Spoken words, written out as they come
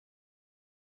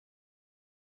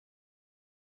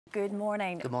Good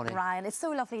morning. Good morning. Ryan, it's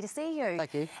so lovely to see you.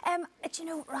 Thank you. Do you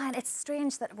know, Ryan, it's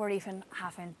strange that we're even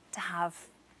having to have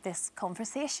this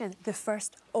conversation. The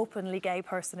first openly gay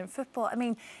person in football. I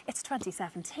mean, it's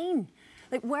 2017.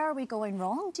 Like, where are we going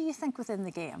wrong, do you think, within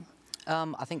the game?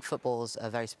 I think football's a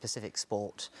very specific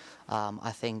sport.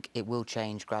 I think it will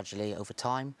change gradually over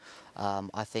time.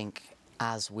 I think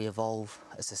as we evolve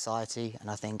as society, and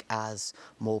I think as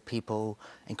more people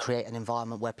and create an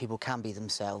environment where people can be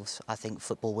themselves, I think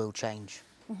football will change.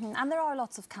 And there are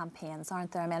lots of campaigns,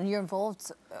 aren't there? I mean, you're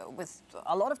involved with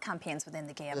a lot of campaigns within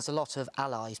the game. There's a lot of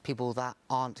allies, people that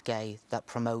aren't gay, that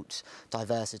promote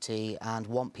diversity and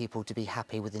want people to be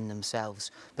happy within themselves.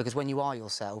 Because when you are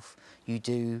yourself, you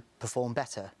do perform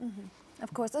better.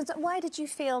 Of course. And so why did you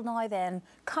feel now then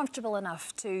comfortable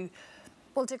enough to,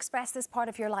 well, to express this part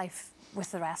of your life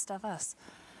with the rest of us?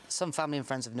 Some family and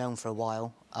friends have known for a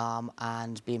while,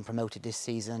 and being promoted this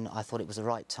season, I thought it was the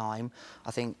right time.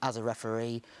 I think as a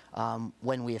referee,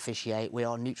 when we officiate, we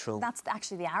are neutral. That's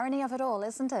actually the irony of it all,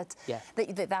 isn't it? Yeah.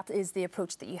 That is the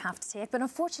approach that you have to take. But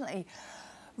unfortunately,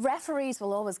 referees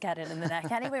will always get it in the neck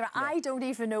anyway. Yeah. I don't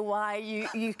even know why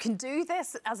you can do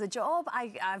this as a job.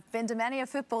 I've been to many a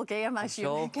football game, as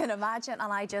you can imagine,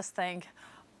 and I just think,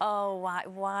 oh,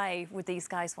 why would these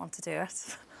guys want to do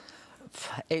it?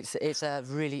 It's a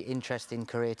really interesting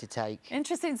career to take.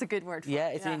 Interesting is a good word for it. Yeah,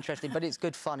 it's interesting, but it's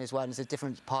good fun as well, and it's a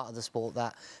different part of the sport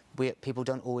that people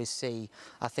don't always see.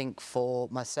 I think for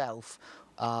myself,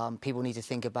 people need to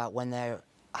think about when they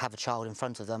have a child in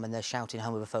front of them and they're shouting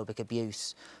homophobic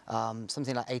abuse.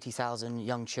 Something like 80,000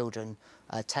 young children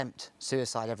attempt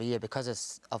suicide every year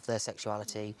because of their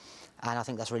sexuality, and I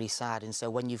think that's really sad. And so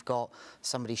when you've got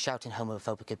somebody shouting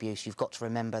homophobic abuse, you've got to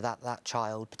remember that that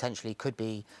child potentially could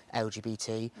be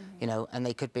LGBT, you know, and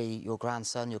they could be your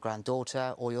grandson, your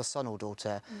granddaughter, or your son or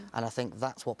daughter. And I think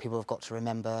that's what people have got to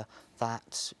remember,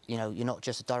 that, you know, you're not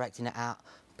just directing it at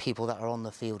people that are on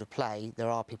the field of play, there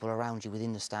are people around you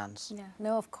within the stands. Yeah,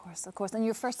 no, of course. And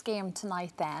your first game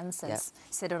tonight then, since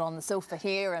sitting on the sofa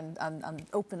here and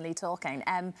openly talking,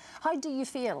 how do you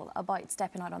feel about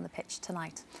stepping out on the pitch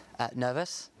tonight?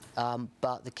 Nervous,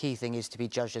 but the key thing is to be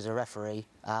judged as a referee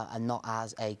and not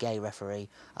as a gay referee.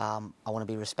 I want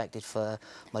to be respected for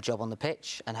my job on the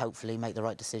pitch and hopefully make the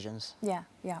right decisions. Yeah,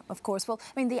 of course. Well,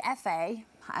 I mean, the FA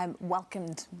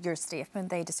welcomed your statement.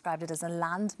 They described it as a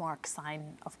landmark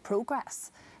sign of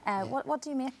progress. What do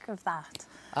you make of that?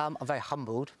 I'm very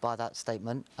humbled by that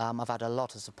statement. I've had a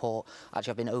lot of support.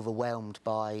 Actually, I've been overwhelmed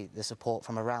by the support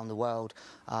from around the world.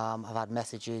 I've had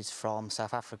messages from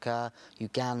South Africa,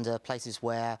 Uganda, places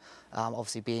where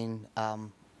obviously being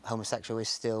homosexual is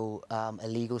still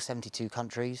illegal, 72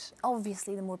 countries.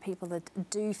 Obviously, the more people that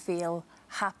do feel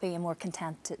happy and more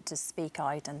content to speak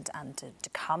out and to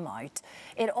come out,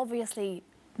 it obviously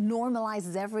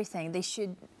normalises everything. They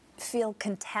should feel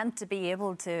content to be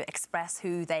able to express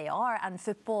who they are, and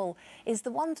football is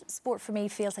the one sport for me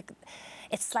feels like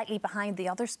it's slightly behind the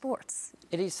other sports.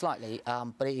 It is slightly,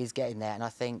 but it is getting there, and I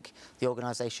think the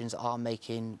organisations are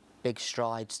making big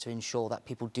strides to ensure that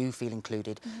people do feel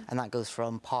included, and that goes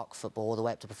from park football all the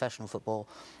way up to professional football.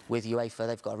 With UEFA,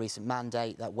 they've got a recent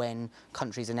mandate that when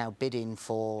countries are now bidding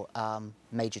for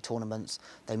major tournaments,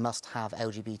 they must have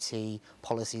LGBT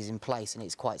policies in place, and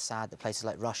it's quite sad that places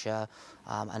like Russia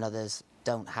and others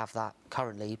don't have that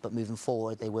currently, but moving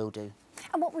forward they will do.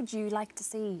 And what would you like to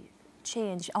see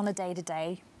change on a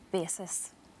day-to-day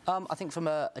basis? I think from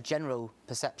a general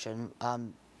perception,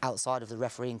 outside of the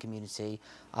refereeing community,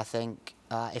 I think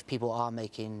if people are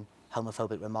making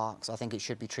homophobic remarks, I think it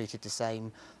should be treated the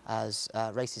same as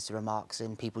racist remarks,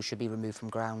 and people should be removed from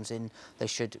grounds and they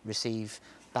should receive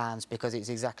bans, because it's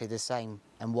exactly the same,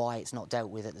 and why it's not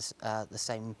dealt with at the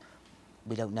same,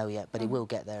 we don't know yet, but it will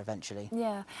get there eventually.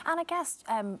 Yeah, and I guess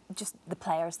just the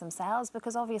players themselves,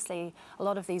 because obviously a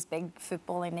lot of these big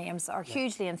footballing names are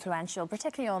hugely influential,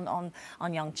 particularly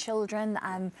on young children.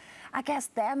 I guess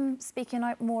them speaking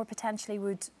out more potentially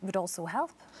would also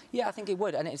help. Yeah, I think it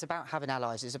would, and it's about having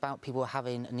allies. It's about people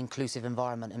having an inclusive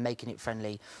environment and making it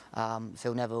friendly.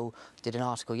 Phil Neville did an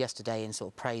article yesterday and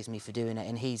sort of praised me for doing it,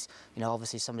 and he's, you know,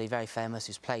 obviously somebody very famous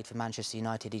who's played for Manchester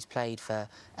United, he's played for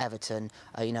Everton,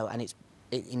 you know, and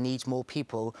it needs more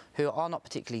people who are not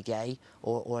particularly gay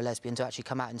or lesbian to actually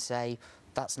come out and say,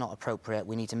 that's not appropriate.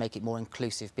 We need to make it more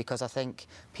inclusive, because I think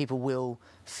people will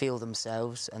feel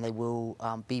themselves and they will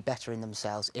be better in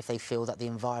themselves if they feel that the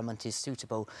environment is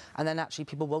suitable. And then actually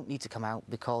people won't need to come out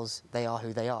because they are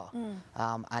who they are.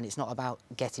 And it's not about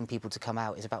getting people to come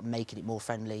out, it's about making it more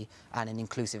friendly and an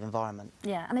inclusive environment.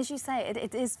 Yeah, and as you say,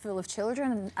 it is full of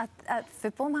children at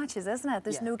football matches, isn't it?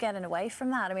 There's no getting away from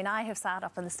that. I mean, I have sat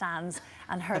up in the stands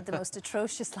and heard the most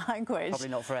atrocious language. Probably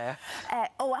not for air.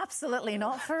 Oh, absolutely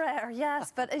not for air,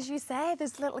 yes. But as you say,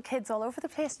 there's little kids all over the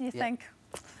place, and you think,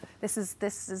 this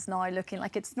is now looking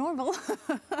like it's normal.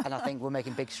 And I think we're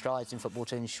making big strides in football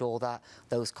to ensure that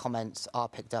those comments are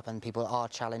picked up and people are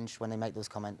challenged when they make those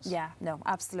comments. Yeah, no,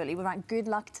 absolutely. Well, right, good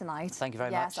luck tonight. Thank you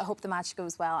very much. Yes, I hope the match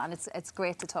goes well, and it's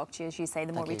great to talk to you. As you say,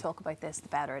 the more we talk about this, the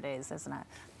better it is, isn't it?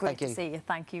 Great to see you.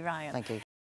 Thank you, Ryan. Thank you.